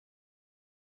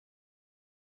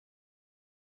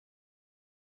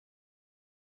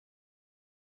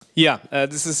Yeah,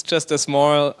 this is just a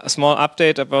small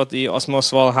update about the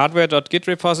osmo-small-hardware.git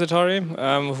repository.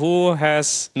 Who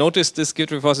has noticed this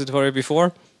Git repository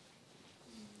before?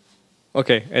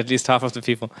 Okay, at least half of the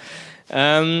people.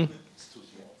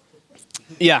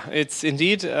 Yeah, it's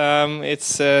indeed.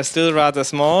 It's still rather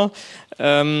small,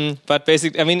 but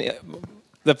basically, I mean,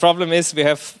 the problem is we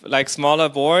have like smaller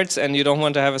boards, and you don't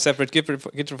want to have a separate Git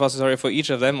repository for each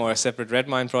of them, or a separate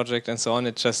Redmine project, and so on.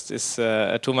 It just is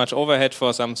too much overhead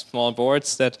for some small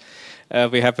boards that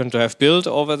we happen to have built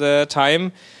over the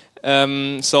time.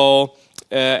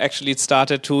 Actually, it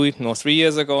started 3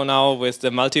 years ago now with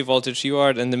the multi-voltage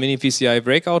UART and the mini PCI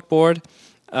breakout board.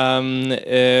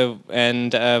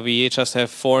 We just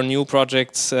have 4 new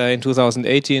projects in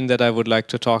 2018 that I would like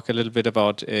to talk a little bit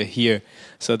about here.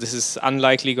 So this is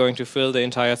unlikely going to fill the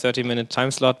entire 30-minute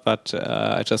time slot, but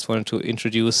I just wanted to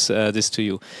introduce this to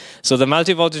you. So the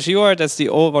multi-voltage UART, that's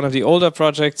one of the older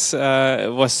projects,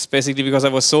 was basically because I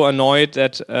was so annoyed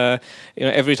that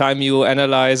every time you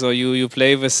analyze or you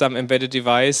play with some embedded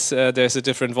device, there's a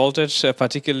different voltage,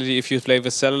 particularly if you play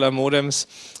with cellular modems.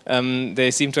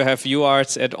 They seem to have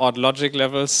UARTs at odd logic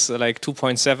levels, like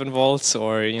 2.7 volts,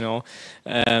 or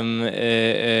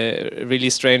really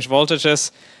strange voltages.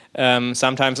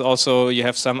 Sometimes also you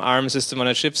have some ARM system on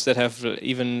a chips that have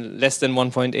even less than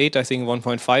 1.8. I think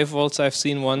 1.5 volts I've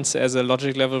seen once as a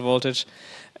logic level voltage.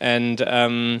 And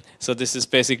so this is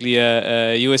basically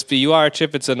a USB UART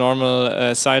chip. It's a normal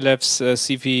Scilabs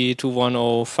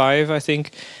CP2105, I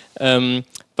think.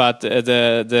 But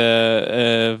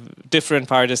the different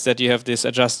part is that you have this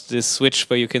switch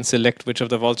where you can select which of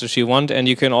the voltage you want, and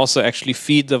you can also actually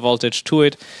feed the voltage to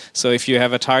it. So if you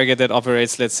have a target that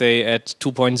operates, let's say, at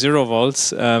 2.0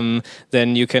 volts,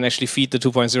 then you can actually feed the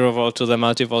 2.0 volt to the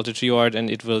multi-voltage UART,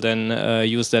 and it will then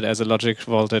use that as a logic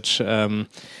voltage and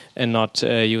not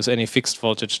use any fixed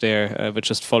voltage there, but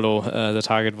just follow the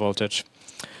target voltage.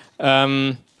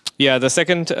 The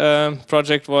second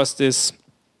project was this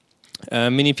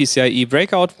mini PCIe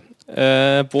breakout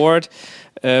board,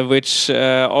 which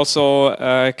also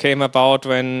came about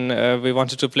when we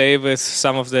wanted to play with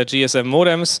some of the GSM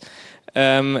modems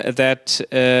that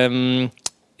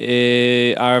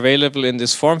are available in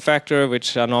this form factor,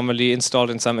 which are normally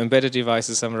installed in some embedded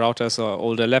devices, some routers or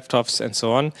older laptops and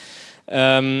so on.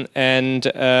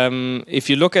 If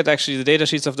you look at actually the data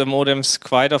sheets of the modems,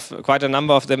 quite a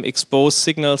number of them expose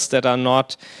signals that are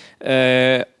not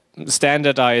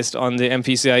standardized on the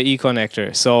MPCIe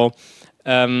connector. So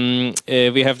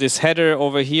we have this header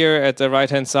over here at the right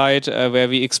hand side where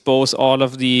we expose all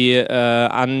of the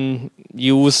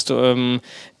unused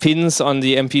pins on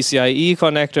the MPCIe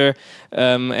connector,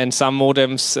 and some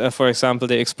modems, for example,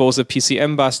 they expose a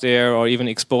PCM bus there, or even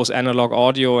expose analog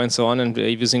audio and so on. And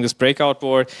using this breakout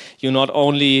board, you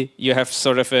have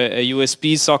sort of a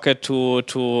USB socket to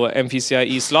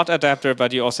MPCIe slot adapter,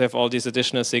 but you also have all these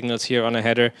additional signals here on a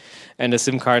header and a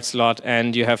SIM card slot,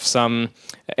 and you have some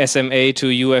SMA to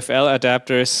UFL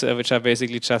adapters, which are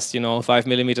basically just 5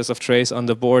 millimeters of trace on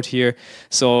the board here.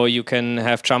 So you can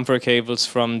have jumper cables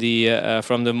from the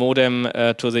modem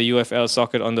to the UFL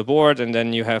socket on the board, and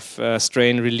then you have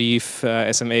strain relief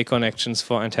SMA connections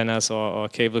for antennas or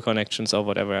cable connections or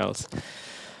whatever else.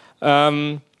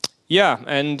 And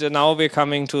now we're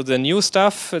coming to the new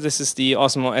stuff. This is the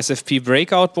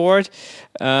osmo-sfp-breakout board,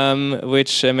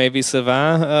 which maybe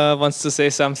Sylvain wants to say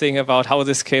something about how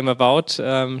this came about.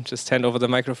 Just hand over the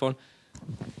microphone.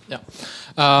 Yeah.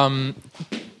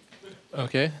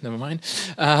 Okay, never mind.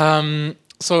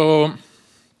 So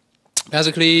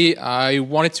basically, I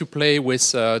wanted to play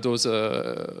with those.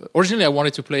 Originally, I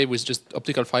wanted to play with just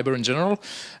optical fiber in general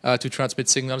to transmit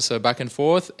signals back and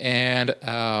forth, and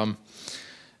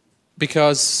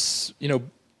because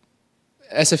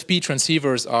SFP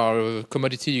transceivers are a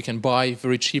commodity you can buy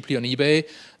very cheaply on eBay.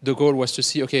 The goal was to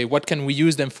see, okay, what can we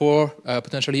use them for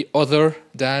potentially other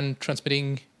than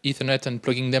transmitting Ethernet and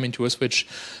plugging them into a switch.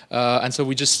 And so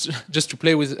we just to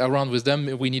play around with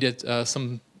them, we needed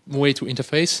some way to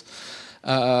interface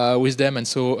with them. And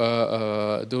so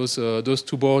those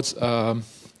two boards,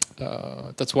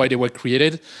 that's why they were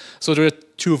created. So there are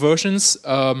 2 versions.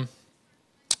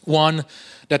 One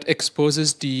that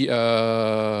exposes the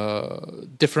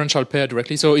differential pair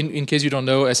directly. So in case you don't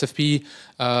know, SFP,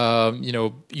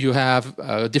 you have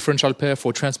a differential pair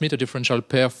for transmit, a differential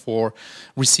pair for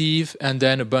receive, and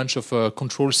then a bunch of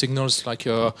control signals like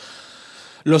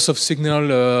loss of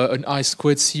signal, an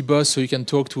I2C bus, so you can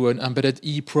talk to an embedded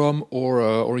EEPROM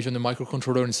or even a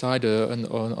microcontroller inside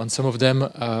on some of them,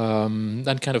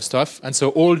 that kind of stuff. And so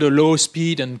all the low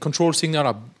speed and control signal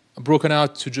are broken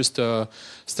out to just a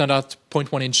standard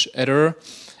 0.1-inch header,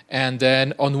 And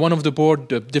then on one of the board,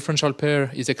 the differential pair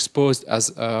is exposed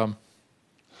as a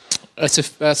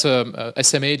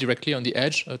SMA directly on the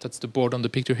edge. That's the board on the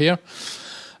picture here.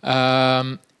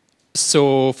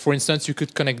 So, for instance, you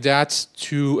could connect that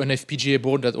to an FPGA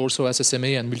board that also has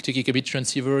SMA and multi-gigabit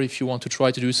transceiver if you want to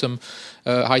try to do some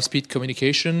high-speed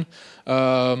communication.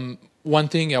 One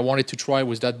thing I wanted to try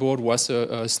with that board was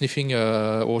sniffing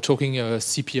or talking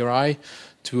CPRI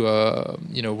to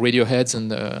radio heads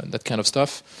and that kind of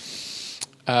stuff.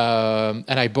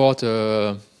 And I bought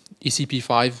a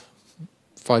ECP5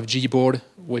 5G board,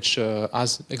 which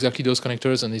has exactly those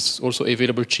connectors and is also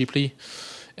available cheaply.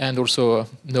 And also,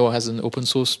 Noah has an open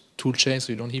source tool chain,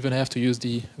 so you don't even have to use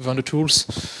the vendor tools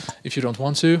if you don't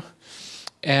want to.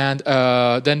 And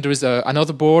then there is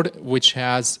another board which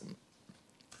has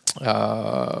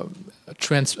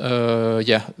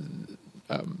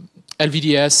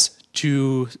LVDS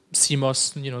to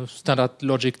CMOS, standard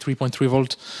logic 3.3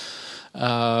 volt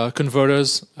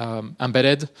converters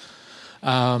embedded.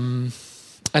 And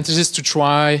this is to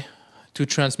try to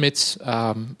transmit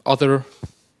other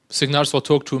signals or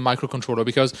talk to a microcontroller,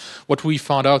 because what we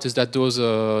found out is that those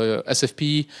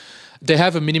SFP, they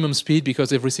have a minimum speed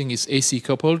because everything is AC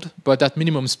coupled, but that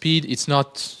minimum speed, it's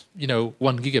not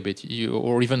 1 gigabit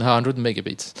or even 100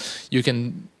 megabits. You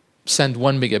can send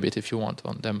 1 megabit if you want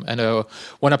on them. And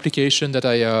one application that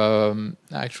I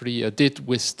actually did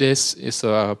with this is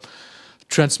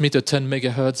transmit a 10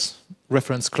 megahertz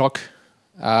reference clock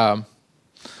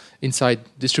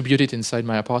distributed inside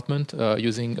my apartment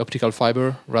using optical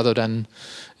fiber rather than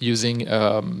using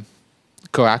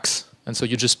coax. And so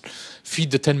you just feed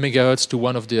the 10 megahertz to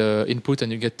one of the input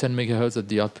and you get 10 megahertz at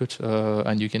the output.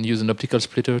 And you can use an optical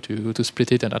splitter to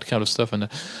split it and that kind of stuff. And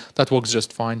that works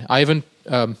just fine. I haven't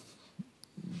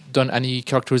done any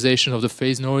characterization of the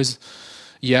phase noise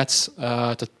yet.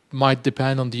 That might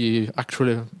depend on the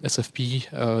actual SFP,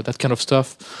 that kind of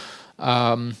stuff.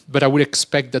 But I would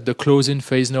expect that the close-in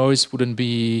phase noise wouldn't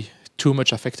be too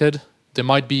much affected. There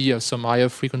might be some higher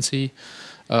frequency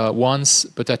ones,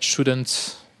 but that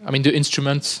shouldn't. I mean, the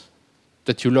instrument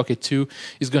that you lock it to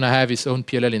is going to have its own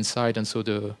PLL inside, and so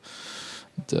the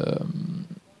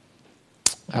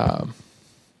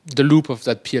loop of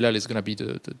that PLL is going to be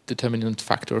the determinant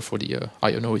factor for the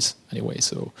higher noise anyway.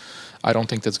 So I don't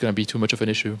think that's going to be too much of an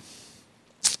issue.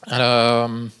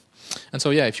 And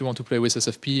so, yeah, if you want to play with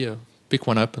SFP, pick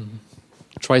one up and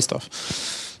try stuff.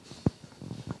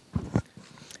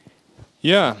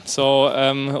 Yeah,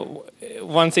 so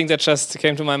one thing that just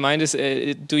came to my mind is,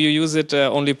 do you use it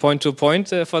only point-to-point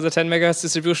for the 10 megahertz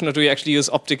distribution, or do you actually use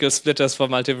optical splitters for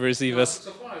multiple receivers?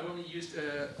 So far, I've only used,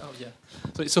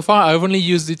 so far, I've only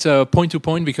used it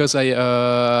point-to-point because I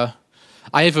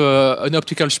have an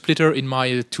optical splitter in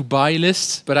my to-buy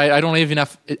list, but I don't have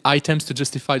enough items to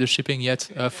justify the shipping yet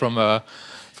from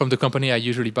the company I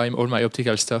usually buy all my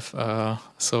optical stuff.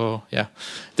 So yeah,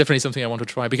 definitely something I want to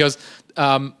try, because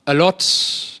a lot,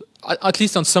 at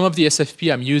least on some of the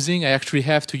SFP I'm using, I actually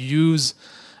have to use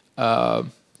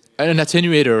an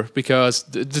attenuator because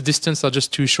the distance are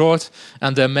just too short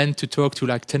and they're meant to talk to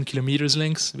like 10 kilometers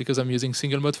lengths because I'm using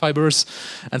single mode fibers.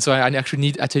 And so I actually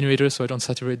need attenuators so I don't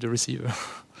saturate the receiver.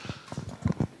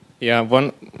 Yeah,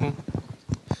 one.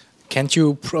 Can't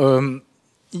you,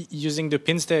 using the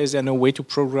pins there, is there no way to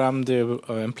program the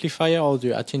amplifier or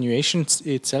the attenuation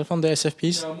itself on the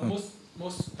SFPs?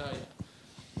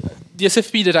 The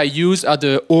SFP that I use are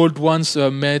the old ones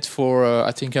made for,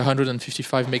 I think,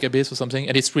 155 megabits or something,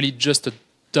 and it's really just a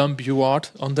dumb UART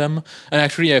on them. And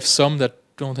actually, I have some that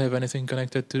don't have anything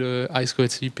connected to the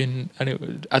I2C pin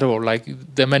at all. Like,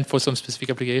 they're meant for some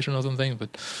specific application or something,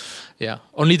 but yeah.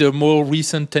 Only the more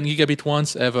recent 10 gigabit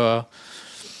ones have a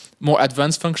more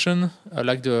advanced function,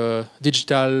 like the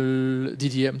digital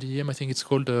DDM, I think it's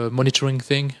called, the monitoring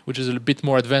thing, which is a bit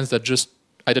more advanced than just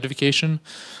identification.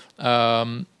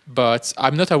 But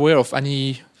I'm not aware of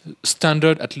any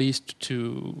standard, at least,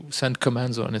 to send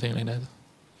commands or anything like that.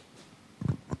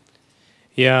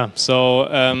 Yeah, so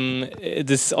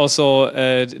this also,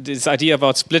 this idea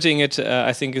about splitting it,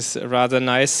 I think is rather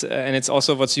nice, and it's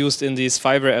also what's used in these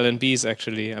fiber LNBs,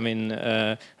 actually. I mean,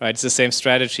 right, it's the same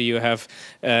strategy. You have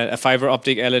a fiber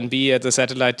optic LNB at the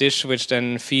satellite dish, which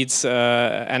then feeds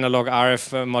analog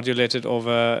RF modulated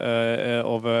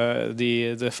over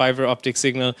the fiber optic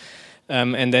signal.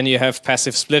 And then you have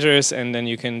passive splitters, and then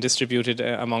you can distribute it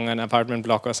among an apartment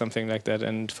block or something like that.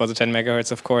 And for the 10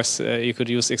 megahertz, of course, you could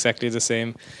use exactly the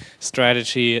same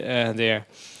strategy there.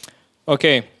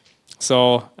 Okay,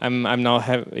 so I'm now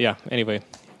anyway,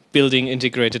 building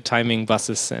integrated timing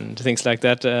buses and things like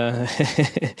that.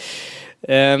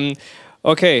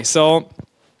 Okay, so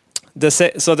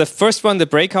so the first one, the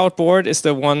breakout board, is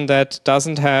the one that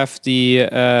doesn't have the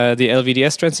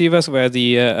LVDS transceivers where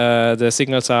the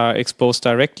signals are exposed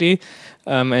directly,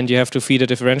 and you have to feed a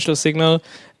differential signal.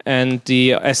 And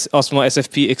the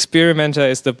osmo-sfp-experimenter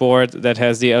is the board that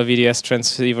has the LVDS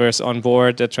transceivers on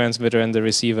board, the transmitter and the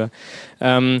receiver.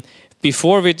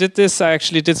 Before we did this, I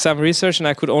actually did some research, and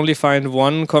I could only find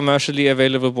one commercially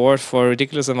available board for a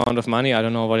ridiculous amount of money. I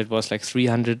don't know what it was, like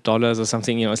 $300 or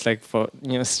something. It's like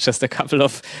it's just a couple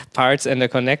of parts and a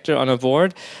connector on a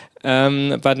board.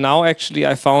 But now actually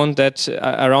I found that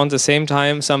around the same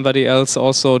time somebody else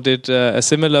also did a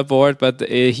similar board, but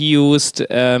he used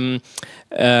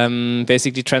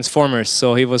basically transformers.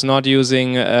 So he was not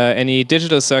using any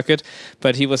digital circuit,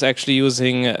 but he was actually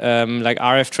using like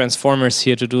RF transformers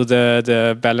here to do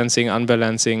the balancing,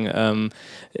 unbalancing.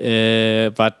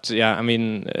 But yeah, I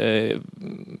mean,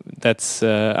 that's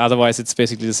otherwise it's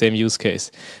basically the same use case.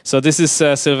 So this is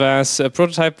Sylvain's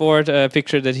prototype board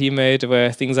picture that he made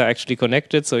where things are actually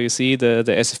connected. So you see the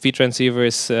SFP transceiver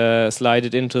is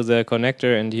slided into the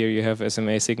connector, and here you have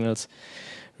SMA signals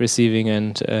receiving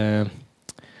and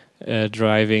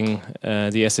driving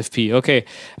the SFP. Okay,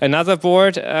 another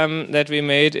board that we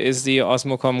made is the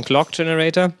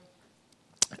osmo-clock-generator,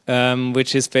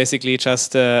 which is basically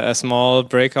just a small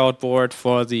breakout board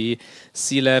for the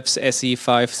C-Labs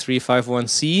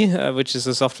SE5351C, which is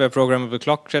a software programmable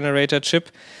clock generator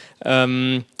chip.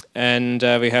 And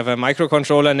we have a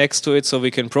microcontroller next to it, so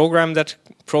we can program that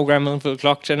programmable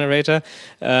clock generator.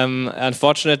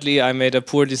 Unfortunately, I made a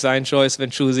poor design choice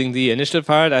when choosing the initial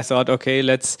part. I thought, okay,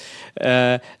 let's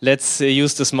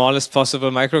use the smallest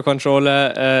possible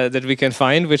microcontroller that we can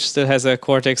find, which still has a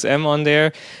Cortex-M on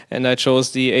there. And I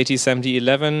chose the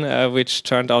 807011, which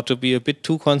turned out to be a bit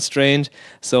too constrained.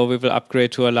 So we will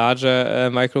upgrade to a larger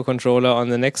microcontroller on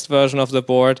the next version of the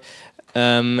board.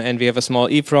 And we have a small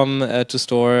EEPROM to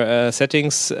store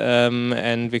settings,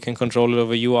 and we can control it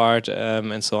over UART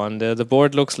and so on. The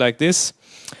board looks like this,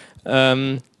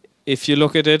 if you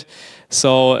look at it.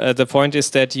 So the point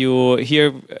is that you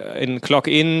here in clock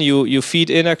in, you feed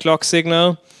in a clock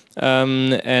signal,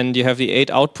 and you have the 8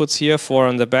 outputs here, 4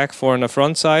 on the back, 4 on the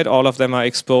front side. All of them are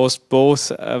exposed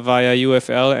both via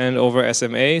UFL and over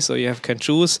SMA, so you can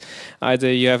choose.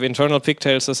 Either you have internal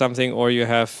pigtails or something, or you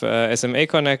have SMA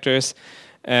connectors.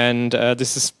 And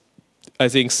this is, I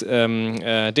think,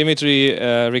 Dimitri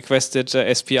requested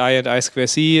SPI and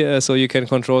I2C, so you can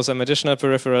control some additional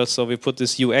peripherals. So we put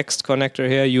this UXT connector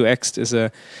here. UXT is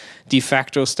a de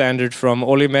facto standard from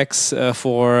Olimex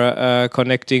for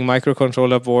connecting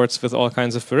microcontroller boards with all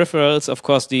kinds of peripherals. Of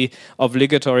course, the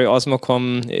obligatory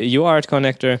Osmocom UART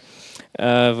connector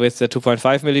with the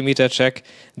 2.5 millimeter check.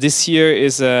 This here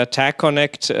is a tag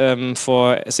connect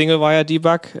for single wire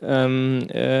debug,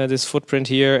 this footprint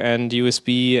here, and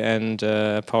USB and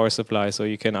power supply. So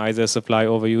you can either supply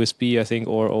over USB, I think,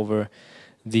 or over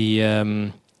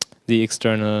the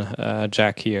external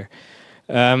jack here.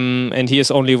 And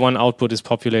here's only one output is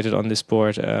populated on this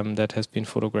board that has been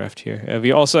photographed here.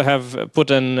 We also have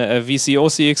put an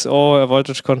VCO-CXO, a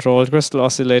voltage controlled crystal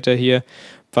oscillator here,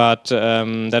 but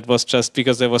that was just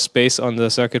because there was space on the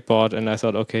circuit board, and I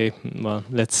thought, okay, well,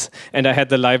 and I had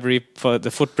the library for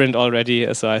the footprint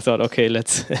already, so I thought, okay,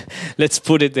 let's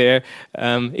put it there.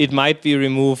 It might be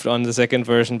removed on the second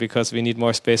version because we need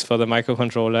more space for the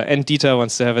microcontroller, and Dieter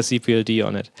wants to have a CPLD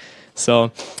on it.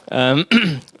 So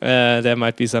there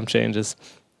might be some changes.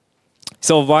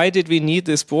 So why did we need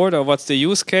this board, or what's the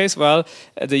use case? Well,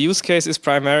 the use case is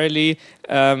primarily,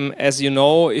 as you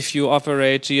know, if you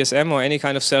operate GSM or any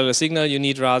kind of cellular signal, you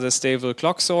need rather stable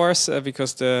clock source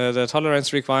because the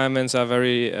tolerance requirements are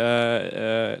very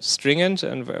stringent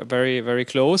and very, very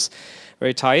close,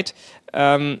 very tight.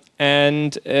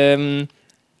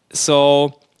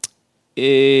 So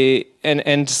a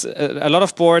lot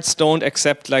of boards don't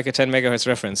accept like a 10 megahertz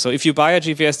reference. So if you buy a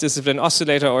GPS discipline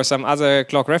oscillator or some other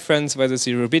clock reference, whether it's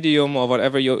Rubidium or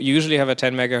whatever, you usually have a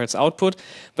 10 megahertz output,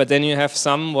 but then you have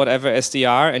some whatever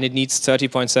SDR and it needs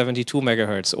 30.72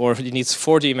 megahertz, or it needs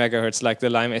 40 megahertz like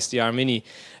the Lime SDR Mini.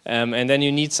 And then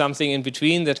you need something in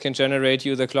between that can generate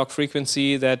you the clock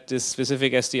frequency that this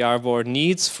specific SDR board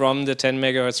needs from the 10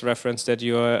 megahertz reference that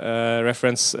your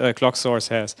reference clock source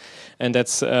has. And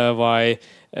that's why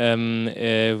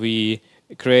we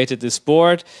created this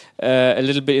board, a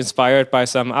little bit inspired by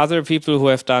some other people who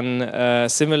have done a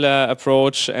similar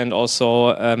approach, and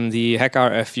also the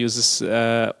HackRF uses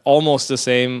almost the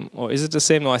same, or is it the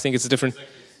same? No, I think it's a different.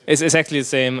 It's exactly the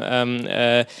same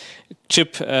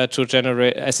chip to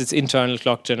generate as its internal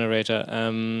clock generator.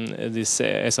 This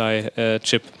SI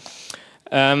chip.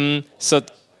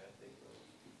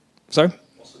 Sorry.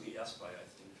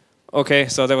 Okay,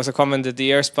 so there was a comment that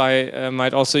the AirSpy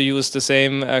might also use the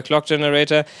same clock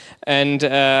generator, and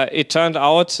it turned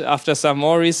out after some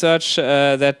more research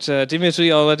that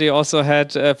Dimitri already also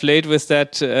had played with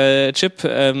that chip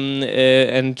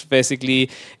and basically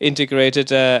integrated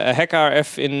a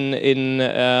HackRF in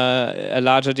a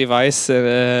larger device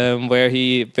where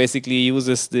he basically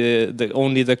uses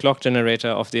only the clock generator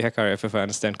of the HackRF, if I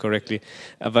understand correctly.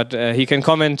 But he can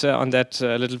comment on that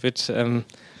a little bit.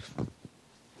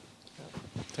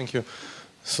 Thank you.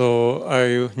 So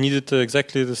I needed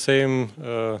exactly the same,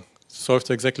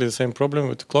 solved exactly the same problem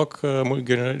with the clock,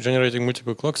 generating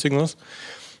multiple clock signals.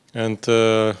 And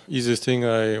easiest thing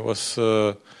I was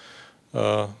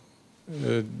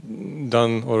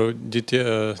done or did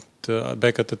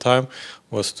back at the time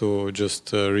was to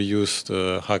just reuse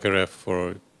the HackRF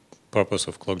for purpose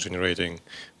of clock generating,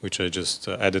 which I just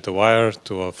added a wire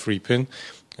to a free pin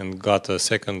and got a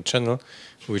second channel,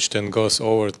 which then goes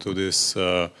over to this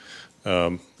on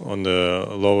the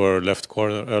lower left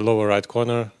corner, lower right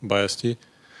corner bias T.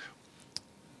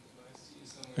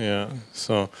 Yeah,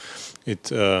 so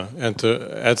it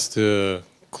adds the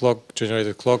clock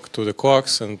generated clock to the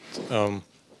coax, and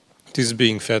this is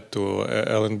being fed to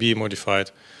LNB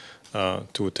modified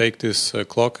to take this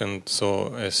clock, and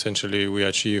so essentially we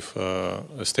achieve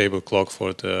a stable clock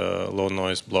for the low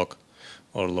noise block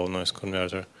or low noise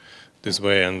converter this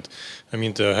way. And I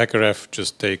mean the HackRF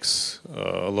just takes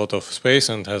a lot of space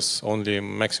and has only a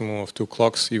maximum of 2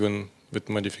 clocks even with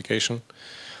modification.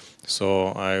 So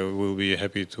I will be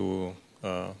happy to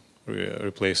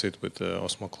replace it with the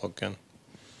Osmo Clock-Gen.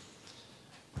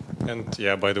 And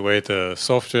yeah, by the way, the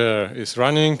software is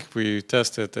running. We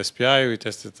tested SPI, we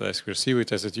tested I2C, we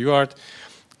tested UART.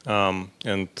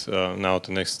 And now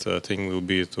the next thing will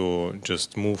be to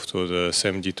just move to the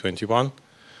SEMD21.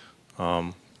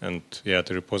 And yeah,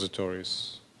 the repository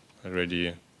is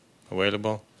already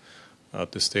available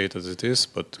at the state as it is,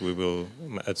 but we will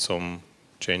add some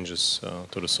changes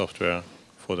to the software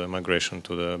for the migration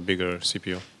to the bigger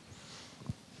CPU.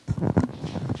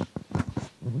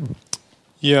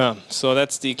 Yeah, so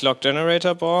that's the clock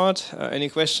generator board. Any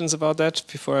questions about that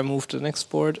before I move to the next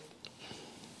board?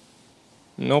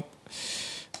 Nope.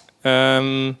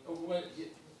 Why does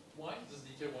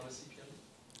Dieter want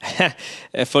a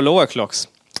CPM? For lower clocks.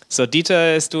 So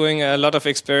Dieter is doing a lot of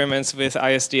experiments with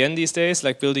ISDN these days,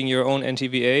 like building your own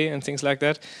NTVA and things like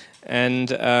that. And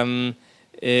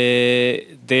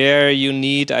there you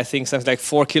need, I think, something like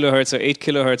 4 kilohertz or 8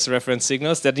 kilohertz reference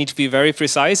signals that need to be very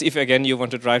precise if, again, you want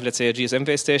to drive, let's say, a GSM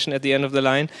base station at the end of the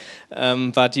line.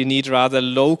 But you need rather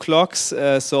low clocks.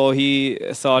 So he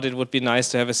thought it would be nice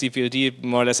to have a CPLD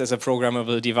more or less as a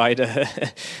programmable divider.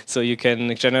 So you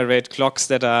can generate clocks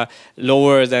that are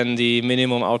lower than the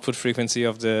minimum output frequency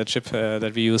of the chip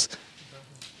that we use.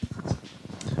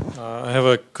 I have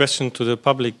a question to the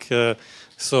public.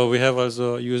 So we have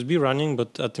also USB running,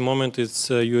 but at the moment it's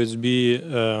a USB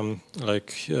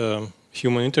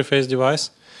human interface device.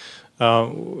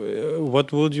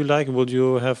 What would you like? Would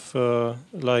you have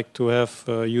like to have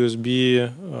USB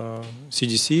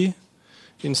CDC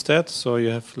instead? So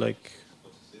you have like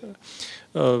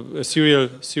a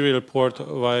serial port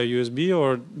via USB,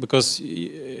 or because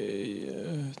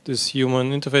this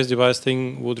human interface device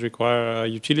thing would require a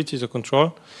utility to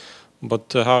control.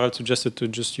 But Harald suggested to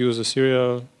just use a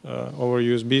serial over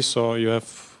USB, so you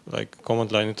have like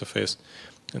command line interface.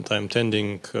 And I'm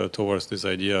tending towards this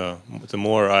idea. The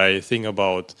more I think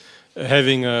about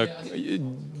having a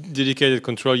dedicated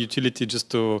control utility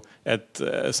just to add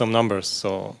some numbers.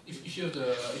 So if you have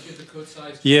the code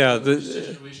size, yeah, the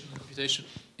generation and computation.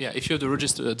 Yeah, if you have the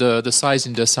register, the size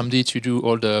in the SAMD to do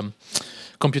all the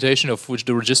computation of which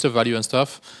the register value and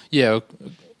stuff. Yeah.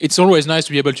 It's always nice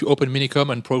to be able to open Minicom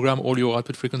and program all your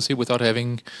output frequency without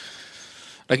having,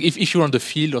 like if you're on the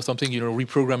field or something, you know,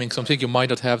 reprogramming something, you might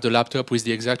not have the laptop with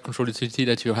the exact control utility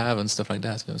that you have and stuff like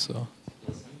that. You know, so.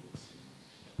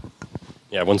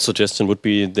 Yeah, one suggestion would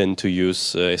be then to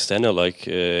use a standard like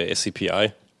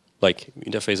SCPI, like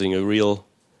interfacing a real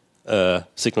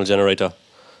signal generator.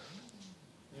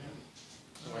 Yeah.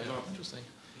 Interesting.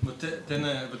 But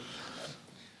then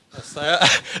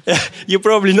you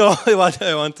probably know what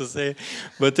I want to say,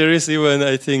 but there is even,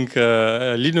 I think,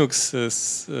 Linux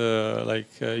is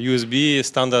like USB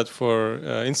standard for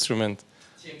instrument.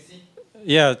 TMC?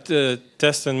 Yeah, the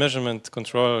test and measurement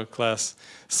control class.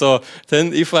 So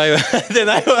then, if I then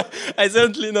I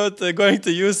certainly not going to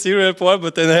use serial port,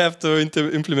 but then I have to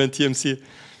implement TMC.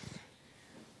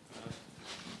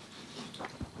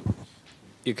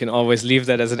 You can always leave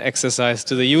that as an exercise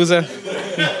to the user.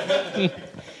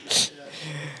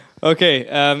 Okay,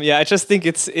 yeah, I just think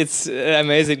it's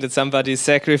amazing that somebody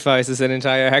sacrifices an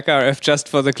entire HackRF just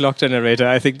for the clock generator.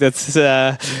 I think that's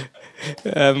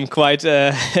quite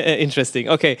interesting.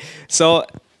 Okay, so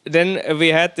then we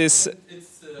had this.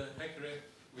 It's a HackRF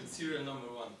with serial number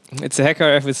 1. It's a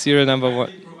HackRF with serial number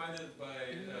 1. Provided by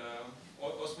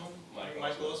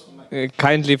Osmo,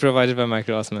 Kindly provided by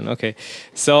Michael Osman. Okay,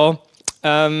 so.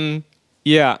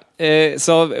 Yeah,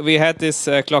 so we had this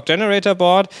clock generator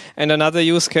board, and another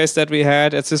use case that we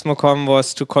had at SysmoCom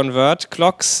was to convert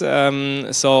clocks.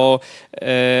 So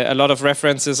a lot of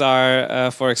references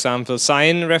are, for example,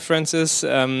 sine references,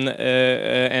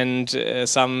 and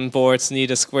some boards need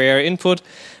a square input.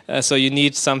 So you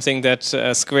need something that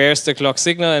squares the clock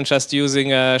signal, and just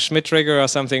using a Schmidt trigger or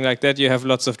something like that, you have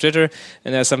lots of jitter.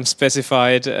 And there's some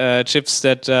specified chips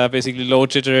that basically low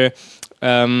jitter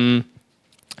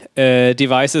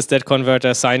devices that convert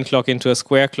a sine clock into a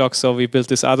square clock. So we built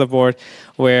this other board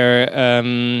where,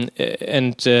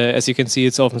 as you can see,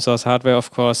 it's open source hardware,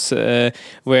 of course,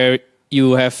 where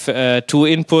you have two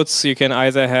inputs. You can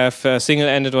either have a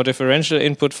single-ended or differential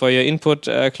input for your input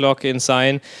clock in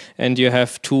sine, and you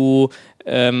have two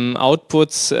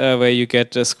outputs where you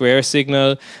get a square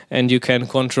signal, and you can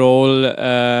control,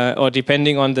 or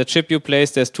depending on the chip you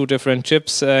place, there's two different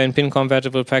chips in pin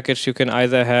compatible package. You can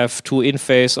either have two in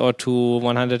phase or two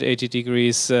 180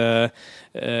 degrees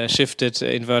shifted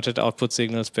inverted output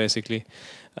signals, basically.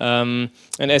 And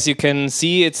as you can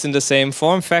see, it's in the same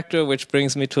form factor, which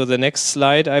brings me to the next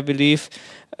slide, I believe.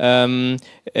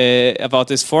 About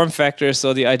this form factor.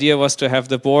 So the idea was to have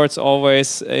the boards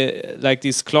always, like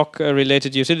these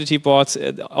clock-related utility boards,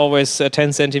 always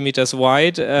 10 centimeters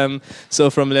wide. So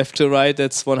from left to right,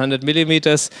 that's 100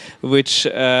 millimeters, which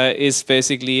is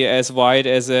basically as wide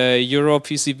as a Euro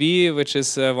PCB, which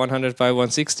is 100 by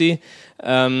 160.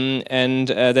 And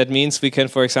that means we can,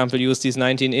 for example, use these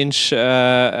 19-inch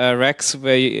racks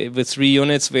with 3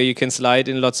 units where you can slide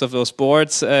in lots of those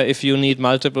boards if you need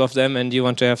multiple of them and you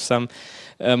want to have some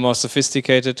more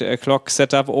sophisticated clock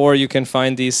setup, or you can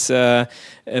find these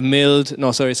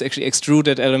it's actually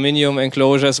extruded aluminum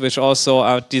enclosures, which also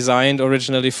are designed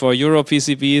originally for Euro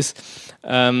PCBs.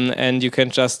 And you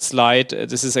can just slide,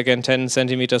 this is again 10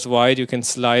 centimeters wide, you can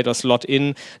slide or slot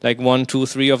in like 1, 2,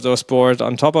 3 of those boards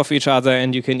on top of each other,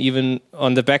 and you can even,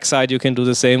 on the back side, you can do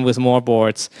the same with more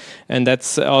boards. And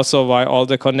that's also why all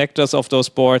the connectors of those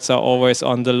boards are always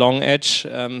on the long edge,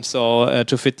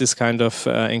 to fit this kind of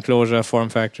enclosure form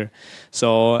factor.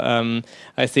 So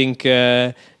I think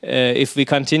if we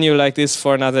continue like this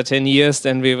for another 10 years,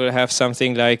 then we will have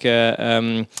something like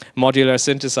a modular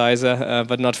synthesizer,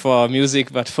 but not for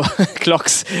music, but for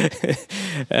clocks.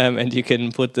 And you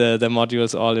can put the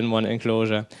modules all in one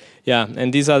enclosure. Yeah,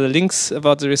 and these are the links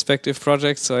about the respective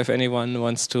projects. So if anyone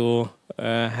wants to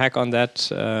hack on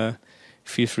that,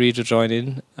 feel free to join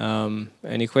in.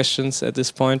 Any questions at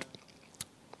this point?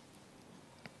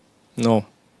 No.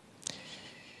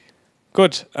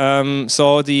 Good. So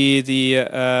all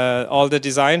the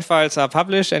design files are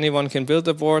published. Anyone can build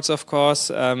the boards, of course.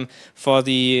 For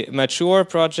the mature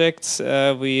projects,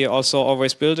 we also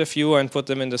always build a few and put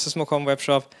them in the SysmoCom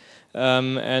webshop.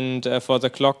 And for the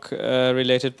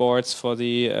clock-related boards, for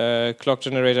the clock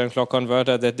generator and clock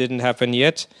converter, that didn't happen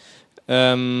yet.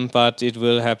 But it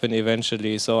will happen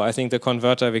eventually. So I think the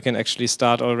converter we can actually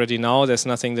start already now. There's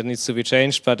nothing that needs to be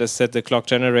changed, but as said, the clock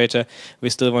generator, we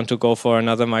still want to go for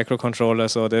another microcontroller,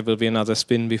 so there will be another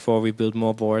spin before we build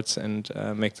more boards and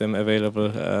make them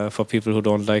available for people who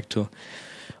don't like to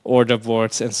order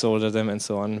boards and solder them and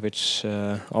so on, which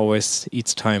always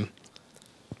eats time.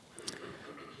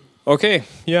 Okay,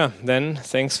 yeah, then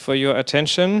thanks for your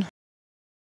attention.